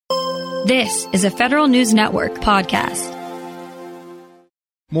This is a Federal News Network podcast.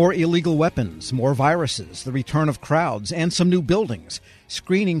 More illegal weapons, more viruses, the return of crowds, and some new buildings.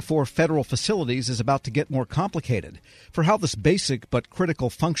 Screening for federal facilities is about to get more complicated. For how this basic but critical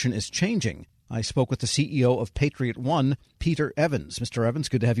function is changing, I spoke with the CEO of Patriot One, Peter Evans. Mr. Evans,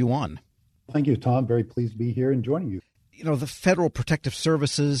 good to have you on. Thank you, Tom. Very pleased to be here and joining you. You know, the Federal Protective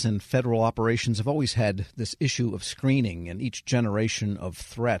Services and federal operations have always had this issue of screening in each generation of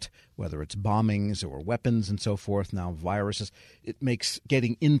threat, whether it's bombings or weapons and so forth, now viruses. It makes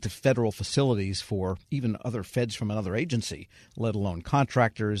getting into federal facilities for even other feds from another agency, let alone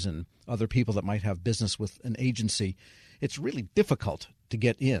contractors and other people that might have business with an agency. It's really difficult to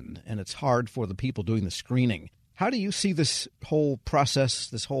get in, and it's hard for the people doing the screening. How do you see this whole process,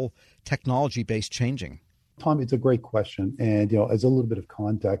 this whole technology base changing? Tom, it's a great question. And, as a little bit of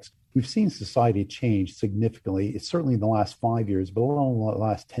context, we've seen society change significantly. It's certainly in the last 5 years, but along the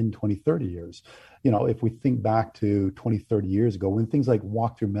last 10, 20, 30 years. If we think back to 20, 30 years ago, when things like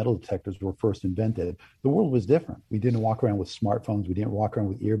walk-through metal detectors were first invented, the world was different. We didn't walk around with smartphones. We didn't walk around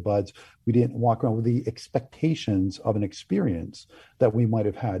with earbuds. We didn't walk around with the expectations of an experience that we might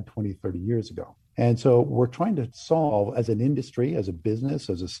have had 20, 30 years ago. And so we're trying to solve, as an industry, as a business,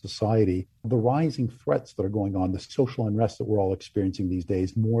 as a society, the rising threats that are going on, the social unrest that we're all experiencing these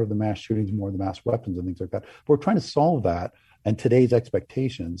days, more of the mass shootings, more of the mass weapons and things like that. But we're trying to solve that and today's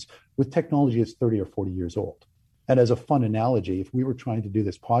expectations with technology that's 30 or 40 years old. And as a fun analogy, if we were trying to do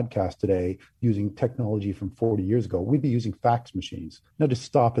this podcast today using technology from 40 years ago, we'd be using fax machines. Now, just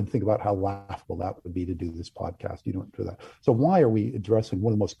stop and think about how laughable that would be to do this podcast. You don't do that. So why are we addressing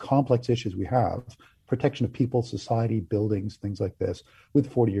one of the most complex issues we have, protection of people, society, buildings, things like this,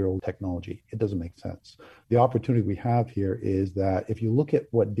 with 40-year-old technology? It doesn't make sense. The opportunity we have here is that if you look at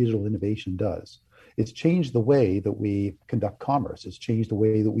what digital innovation does, it's changed the way that we conduct commerce. It's changed the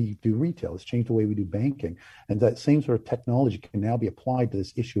way that we do retail. It's changed the way we do banking. And that same sort of technology can now be applied to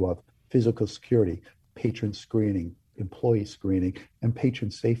this issue of physical security, patron screening, employee screening, and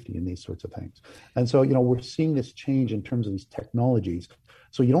patron safety and these sorts of things. And so, we're seeing this change in terms of these technologies.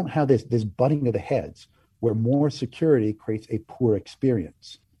 So you don't have this butting of the heads where more security creates a poor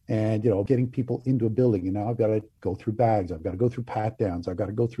experience. And, getting people into a building, and now I've got to go through bags, I've got to go through pat downs, I've got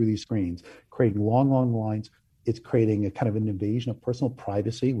to go through these screens, creating long lines. It's creating a kind of an invasion of personal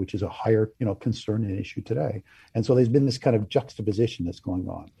privacy, which is a higher, concern and issue today. And so there's been this kind of juxtaposition that's going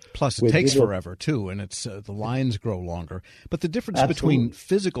on. Plus, it takes forever, too, and it's the lines grow longer. But the difference between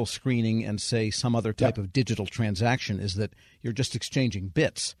physical screening and, say, some other type of digital transaction is that you're just exchanging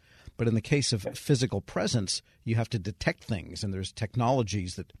bits. But in the case of physical presence, you have to detect things, and there's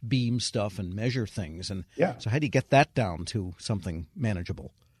technologies that beam stuff and measure things. And so how do you get that down to something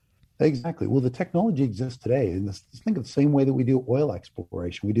manageable? Exactly. Well, the technology exists today. And think of the same way that we do oil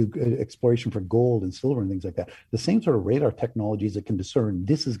exploration. We do exploration for gold and silver and things like that. The same sort of radar technologies that can discern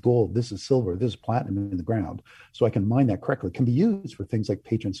this is gold, this is silver, this is platinum in the ground. So I can mine that correctly. Can be used for things like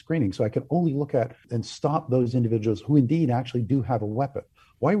patron screening. So I can only look at and stop those individuals who indeed actually do have a weapon.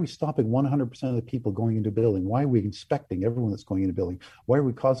 Why are we stopping 100% of the people going into a building? Why are we inspecting everyone that's going into a building? Why are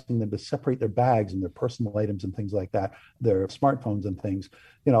we causing them to separate their bags and their personal items and things like that, their smartphones and things,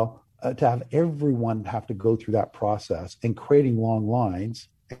 to have everyone have to go through that process and creating long lines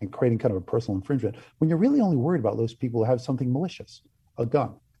and creating kind of a personal infringement when you're really only worried about those people who have something malicious, a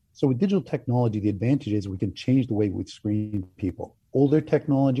gun. So with digital technology, the advantage is we can change the way we screen people. Older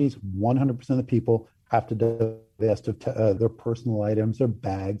technologies, 100% of the people have to divest of their personal items, their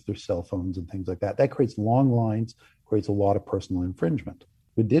bags, their cell phones, and things like that. That creates long lines, creates a lot of personal infringement.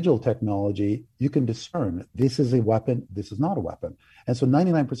 With digital technology, you can discern this is a weapon, this is not a weapon. And so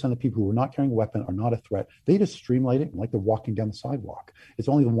 99% of people who are not carrying a weapon are not a threat. They just streamline it like they're walking down the sidewalk. It's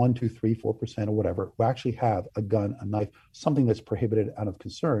only the 1, 2, 3, 4% or whatever who actually have a gun, a knife, something that's prohibited out of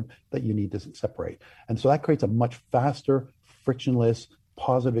concern that you need to separate. And so that creates a much faster, frictionless,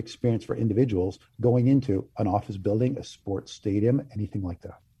 positive experience for individuals going into an office building, a sports stadium, anything like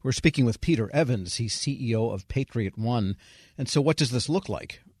that. We're speaking with Peter Evans. He's CEO of Patriot One. And so what does this look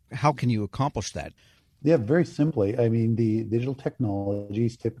like? How can you accomplish that? Yeah, very simply. I mean, the digital technology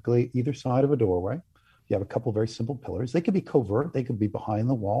is typically either side of a doorway. You have a couple of very simple pillars. They could be covert. They could be behind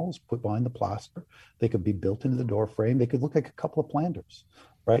the walls, put behind the plaster. They could be built into the door frame. They could look like a couple of planters,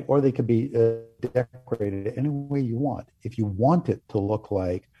 right? Or they could be decorated any way you want. If you want it to look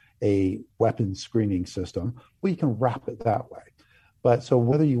like a weapons screening system, well, you can wrap it that way. But so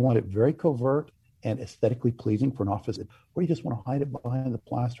whether you want it very covert and aesthetically pleasing for an office, or you just want to hide it behind the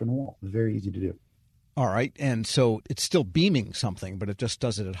plaster and the wall, it's very easy to do. All right. And so it's still beaming something, but it just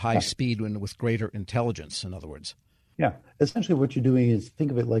does it at high speed and with greater intelligence, in other words. Yeah. Essentially, what you're doing is think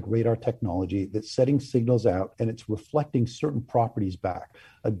of it like radar technology that's setting signals out and it's reflecting certain properties back.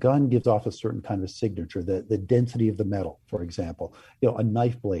 A gun gives off a certain kind of a signature, the density of the metal, for example. A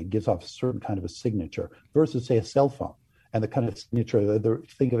knife blade gives off a certain kind of a signature versus, say, a cell phone. And the kind of signature,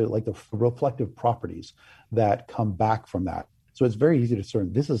 think of it like the reflective properties that come back from that. So it's very easy to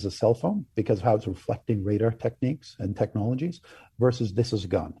discern this is a cell phone because of how it's reflecting radar techniques and technologies versus this is a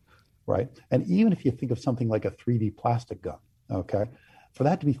gun. Right. And even if you think of something like a 3D plastic gun, okay, for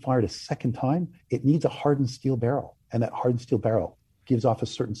that to be fired a second time, it needs a hardened steel barrel. And that hardened steel barrel gives off a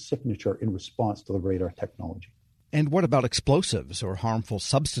certain signature in response to the radar technology. And what about explosives or harmful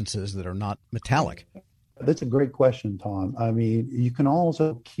substances that are not metallic? That's a great question, Tom. I mean, you can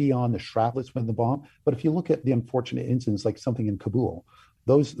also key on the shrapnel within the bomb. But if you look at the unfortunate incidents like something in Kabul,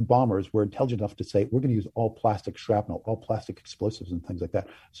 those bombers were intelligent enough to say, we're going to use all plastic shrapnel, all plastic explosives and things like that.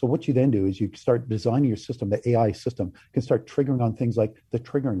 So what you then do is you start designing your system, the AI system can start triggering on things like the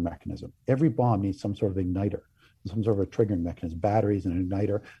triggering mechanism. Every bomb needs some sort of igniter, some sort of a triggering mechanism, batteries and an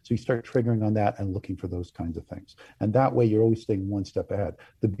igniter. So you start triggering on that and looking for those kinds of things. And that way you're always staying one step ahead.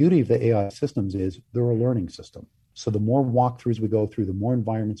 The beauty of the AI systems is they're a learning system. So the more walkthroughs we go through, the more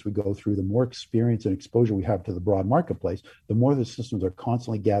environments we go through, the more experience and exposure we have to the broad marketplace, the more the systems are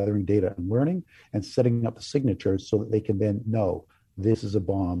constantly gathering data and learning and setting up the signatures so that they can then know this is a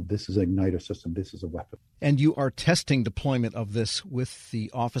bomb, this is an igniter system, this is a weapon. And you are testing deployment of this with the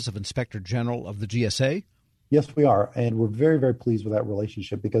Office of Inspector General of the GSA? Yes, we are. And we're very, very pleased with that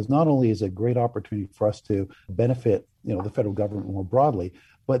relationship because not only is it a great opportunity for us to benefit, the federal government more broadly,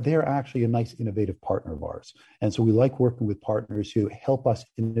 but they're actually a nice innovative partner of ours. And so we like working with partners who help us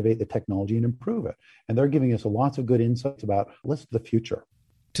innovate the technology and improve it. And they're giving us lots of good insights about what's the future.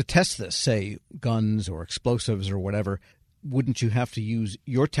 To test this, say guns or explosives or whatever, wouldn't you have to use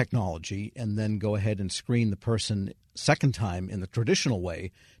your technology and then go ahead and screen the person second time in the traditional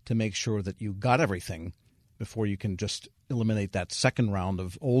way to make sure that you got everything before you can just eliminate that second round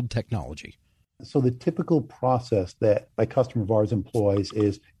of old technology? So the typical process that a customer of ours employs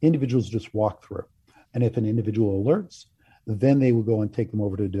is individuals just walk through. And if an individual alerts, then they will go and take them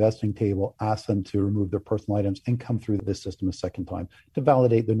over to the divesting table, ask them to remove their personal items and come through this system a second time to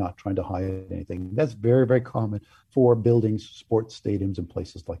validate they're not trying to hide anything. That's very, very common for buildings, sports stadiums, and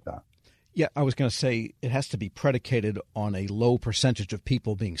places like that. Yeah, I was going to say it has to be predicated on a low percentage of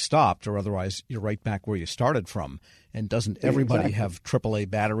people being stopped, or otherwise you're right back where you started from. And doesn't everybody have AAA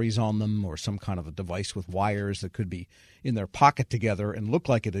batteries on them or some kind of a device with wires that could be in their pocket together and look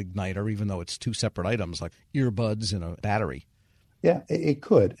like an igniter, even though it's two separate items like earbuds and a battery? Yeah, it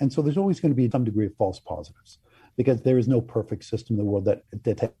could. And so there's always going to be some degree of false positives, because there is no perfect system in the world that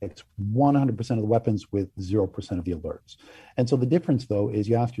detects 100% of the weapons with 0% of the alerts. And so the difference, though, is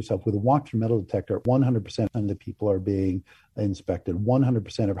you ask yourself, with a walk-through metal detector, 100% of the people are being inspected,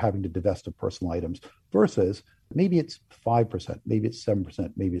 100% are having to divest of personal items, versus maybe it's 5%, maybe it's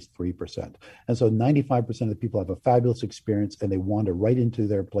 7%, maybe it's 3%. And so 95% of the people have a fabulous experience and they wander right into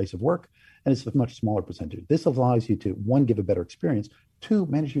their place of work, and it's a much smaller percentage. This allows you to, one, give a better experience, two,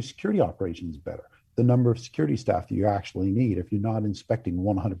 manage your security operations better. The number of security staff that you actually need if you're not inspecting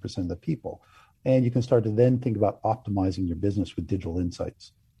 100% of the people. And you can start to then think about optimizing your business with digital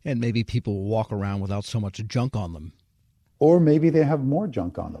insights. And maybe people will walk around without so much junk on them. Or maybe they have more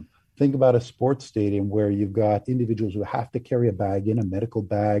junk on them. Think about a sports stadium where you've got individuals who have to carry a bag in, a medical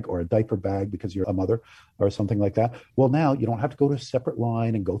bag or a diaper bag because you're a mother or something like that. Well, now you don't have to go to a separate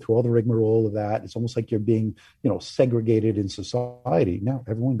line and go through all the rigmarole of that. It's almost like you're being, segregated in society. Now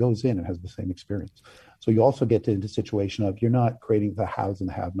everyone goes in and has the same experience. So you also get into a situation of you're not creating the haves and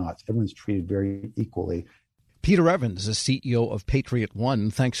the have-nots. Everyone's treated very equally. Peter Evans is CEO of Patriot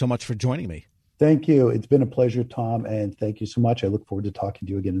One. Thanks so much for joining me. Thank you. It's been a pleasure, Tom, and thank you so much. I look forward to talking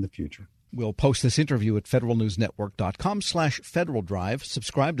to you again in the future. We'll post this interview at federalnewsnetwork.com/Federal Drive.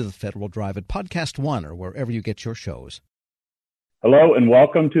 Subscribe to the Federal Drive at Podcast One or wherever you get your shows. Hello, and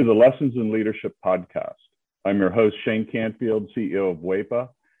welcome to the Lessons in Leadership podcast. I'm your host, Shane Canfield, CEO of WEPA,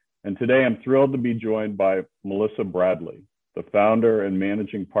 and today I'm thrilled to be joined by Melissa Bradley, the founder and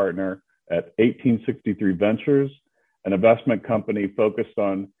managing partner at 1863 Ventures, an investment company focused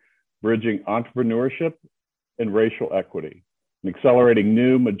on bridging entrepreneurship and racial equity, and accelerating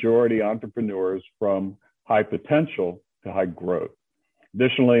new majority entrepreneurs from high potential to high growth.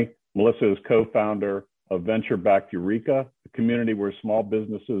 Additionally, Melissa is co-founder of Venture-Backed Eureka, a community where small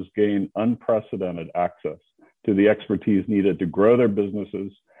businesses gain unprecedented access to the expertise needed to grow their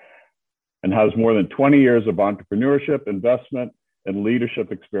businesses, and has more than 20 years of entrepreneurship, investment, and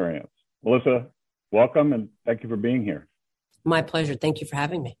leadership experience. Melissa, welcome, and thank you for being here. My pleasure. Thank you for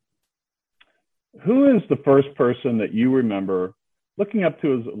having me. Who is the first person that you remember looking up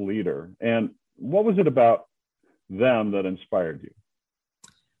to as a leader, and what was it about them that inspired you?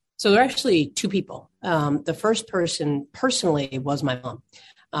 So there are actually two people. The first person personally was my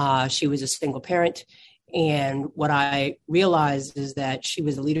mom. She was a single parent. And what I realized is that she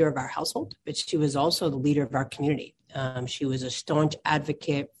was the leader of our household, but she was also the leader of our community. She was a staunch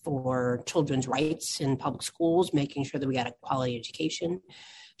advocate for children's rights in public schools, making sure that we got a quality education.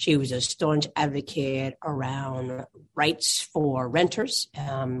 She was a staunch advocate around rights for renters.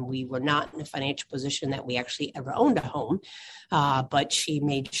 We were not in a financial position that we actually ever owned a home, but she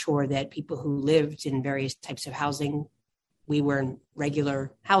made sure that people who lived in various types of housing, we were in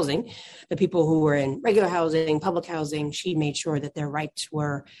regular housing. The people who were in regular housing, public housing, she made sure that their rights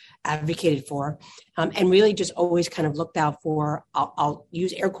were advocated for, and really just always kind of looked out for, I'll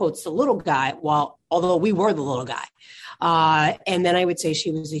use air quotes, the little guy, although we were the little guy. And then I would say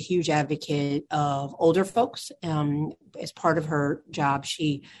she was a huge advocate of older folks. As part of her job,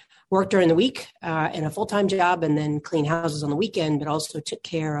 she worked during the week in a full-time job and then cleaned houses on the weekend, but also took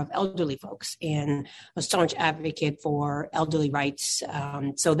care of elderly folks and a staunch advocate for elderly rights.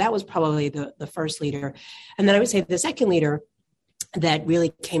 So that was probably the first leader. And then I would say the second leader that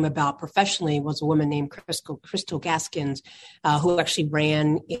really came about professionally was a woman named Crystal Gaskins, who actually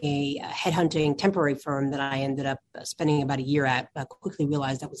ran a headhunting temporary firm that I ended up spending about a year at, but quickly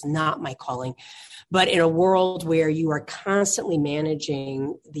realized that was not my calling. But in a world where you are constantly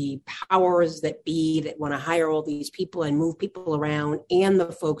managing the powers that be that want to hire all these people and move people around, and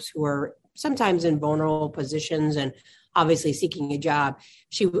the folks who are sometimes in vulnerable positions and obviously seeking a job,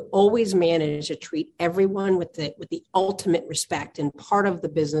 she would always manage to treat everyone with the ultimate respect. And part of the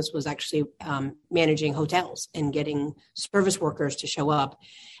business was actually managing hotels and getting service workers to show up.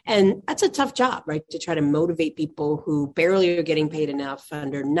 And that's a tough job, right? To try to motivate people who barely are getting paid enough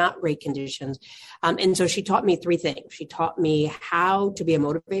under not great conditions. And so she taught me three things. She taught me how to be a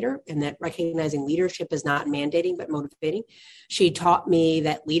motivator, and that recognizing leadership is not mandating, but motivating. She taught me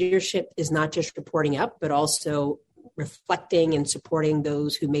that leadership is not just reporting up, but also reflecting and supporting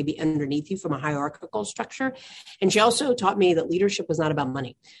those who may be underneath you from a hierarchical structure. And she also taught me that leadership was not about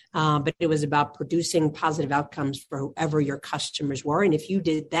money, but it was about producing positive outcomes for whoever your customers were. And if you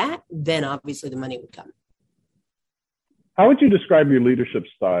did that, then obviously the money would come. How would you describe your leadership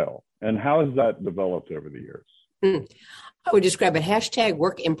style, and how has that developed over the years? I would describe it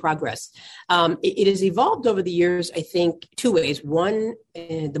 #work in progress. It has evolved over the years, I think, two ways. One,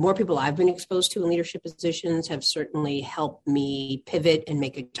 the more people I've been exposed to in leadership positions have certainly helped me pivot and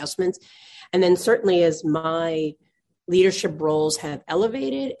make adjustments. And then certainly as my leadership roles have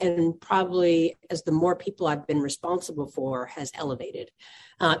elevated, and probably as the more people I've been responsible for has elevated.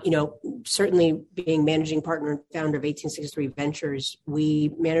 Certainly being managing partner and founder of 1863 Ventures,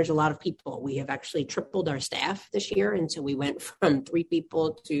 we manage a lot of people. We have actually tripled our staff this year. And so we went from 3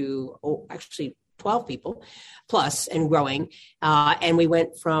 people to actually 12 people plus and growing. And we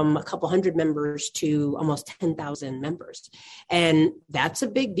went from a couple hundred members to almost 10,000 members. And that's a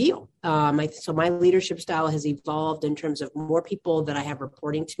big deal. So my leadership style has evolved in terms of more people that I have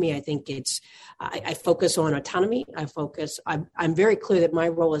reporting to me. I think I focus on autonomy. I'm very clear that my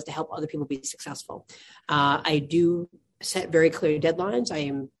role is to help other people be successful. I do set very clear deadlines.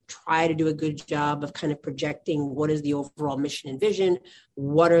 I try to do a good job of kind of projecting what is the overall mission and vision,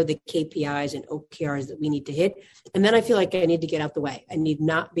 what are the KPIs and OKRs that we need to hit. And then I feel like I need to get out the way. I need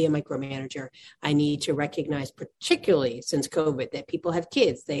not be a micromanager. I need to recognize, particularly since COVID, that people have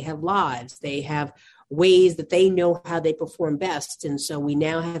kids, they have lives, they have ways that they know how they perform best. And so we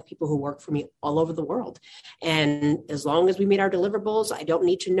now have people who work for me all over the world. And as long as we meet our deliverables, I don't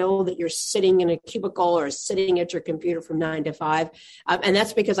need to know that you're sitting in a cubicle or sitting at your computer from 9 to 5. And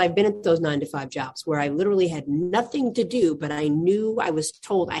that's because I've been at those 9 to 5 jobs where I literally had nothing to do, but I knew I was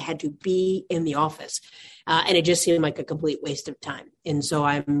told I had to be in the office. And it just seemed like a complete waste of time. And so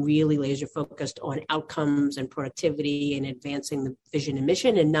I'm really laser focused on outcomes and productivity and advancing the vision and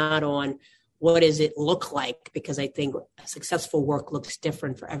mission, and not on what does it look like? Because I think successful work looks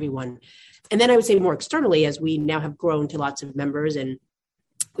different for everyone. And then I would say more externally, as we now have grown to lots of members and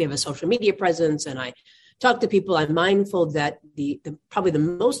we have a social media presence and I talk to people, I'm mindful that probably the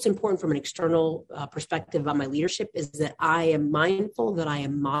most important from an external perspective about my leadership is that I am mindful that I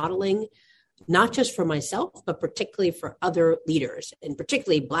am modeling not just for myself, but particularly for other leaders, and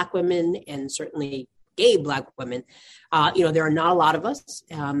particularly Black women and certainly gay Black women. There are not a lot of us.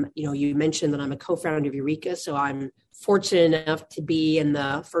 You mentioned that I'm a co-founder of Eureka, so I'm fortunate enough to be in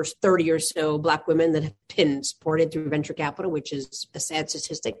the first 30 or so Black women that have been supported through venture capital, which is a sad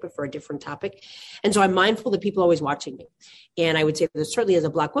statistic, but for a different topic. And so I'm mindful that people are always watching me. And I would say that certainly as a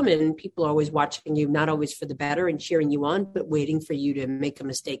Black woman, people are always watching you, not always for the better and cheering you on, but waiting for you to make a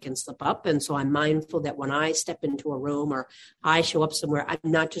mistake and slip up. And so I'm mindful that when I step into a room or I show up somewhere, I'm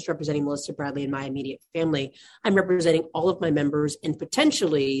not just representing Melissa Bradley and my immediate family. I'm representing all of my members and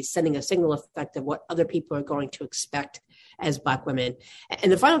potentially sending a signal effect of what other people are going to expect as Black women.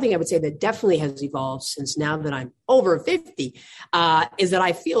 And the final thing I would say that definitely has evolved since now that I'm over 50 is that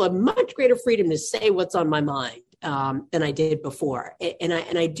I feel a much greater freedom to say what's on my mind than I did before. And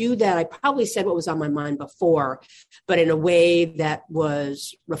I do that. I probably said what was on my mind before, but in a way that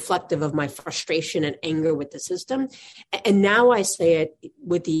was reflective of my frustration and anger with the system. And now I say it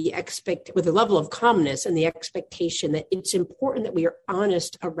with the level of calmness and the expectation that it's important that we are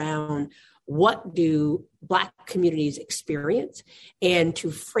honest around what do Black communities experience, and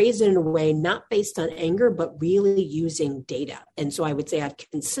to phrase it in a way not based on anger, but really using data. And so I would say I've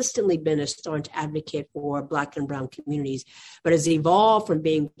consistently been a staunch advocate for Black and brown communities, but has evolved from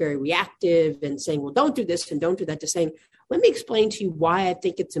being very reactive and saying, well, don't do this and don't do that, to saying, let me explain to you why I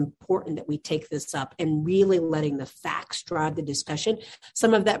think it's important that we take this up, and really letting the facts drive the discussion.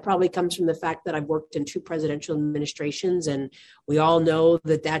 Some of that probably comes from the fact that I've worked in 2 presidential administrations, and we all know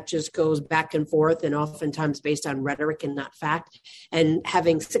that just goes back and forth and oftentimes based on rhetoric and not fact. And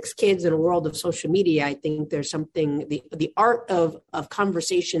having 6 kids in a world of social media, I think there's something, the art of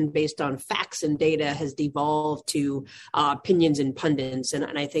conversation based on facts and data has devolved to opinions and pundits.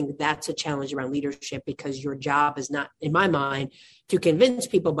 And I think that's a challenge around leadership, because your job is not, in my mind, to convince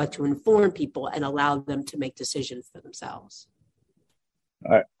people, but to inform people and allow them to make decisions for themselves.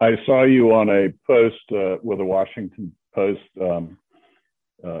 I saw you on a post with a Washington Post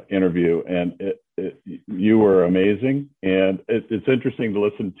interview, and you were amazing. And it's interesting to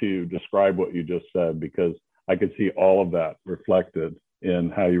listen to you describe what you just said, because I could see all of that reflected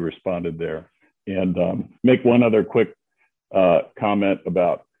in how you responded there. And make one other quick comment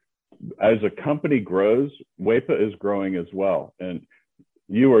about, as a company grows, WEPA is growing as well. And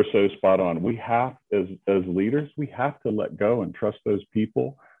you are so spot on. We have, as leaders, we have to let go and trust those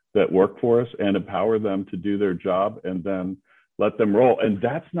people that work for us and empower them to do their job, and then let them roll. And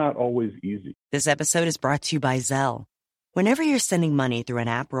that's not always easy. This episode is brought to you by Zelle. Whenever you're sending money through an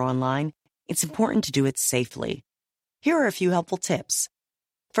app or online, it's important to do it safely. Here are a few helpful tips.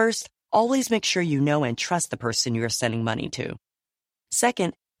 First, always make sure you know and trust the person you are sending money to.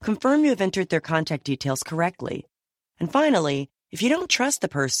 Second, confirm you have entered their contact details correctly. And finally, if you don't trust the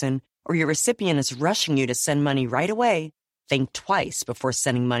person, or your recipient is rushing you to send money right away, think twice before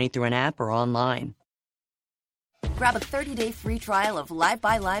sending money through an app or online. Grab a 30-day free trial of Live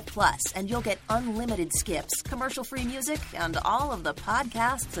by Live Plus, and you'll get unlimited skips, commercial-free music, and all of the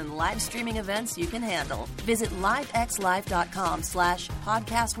podcasts and live streaming events you can handle. Visit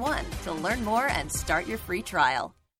livexlive.com/podcast1 to learn more and start your free trial.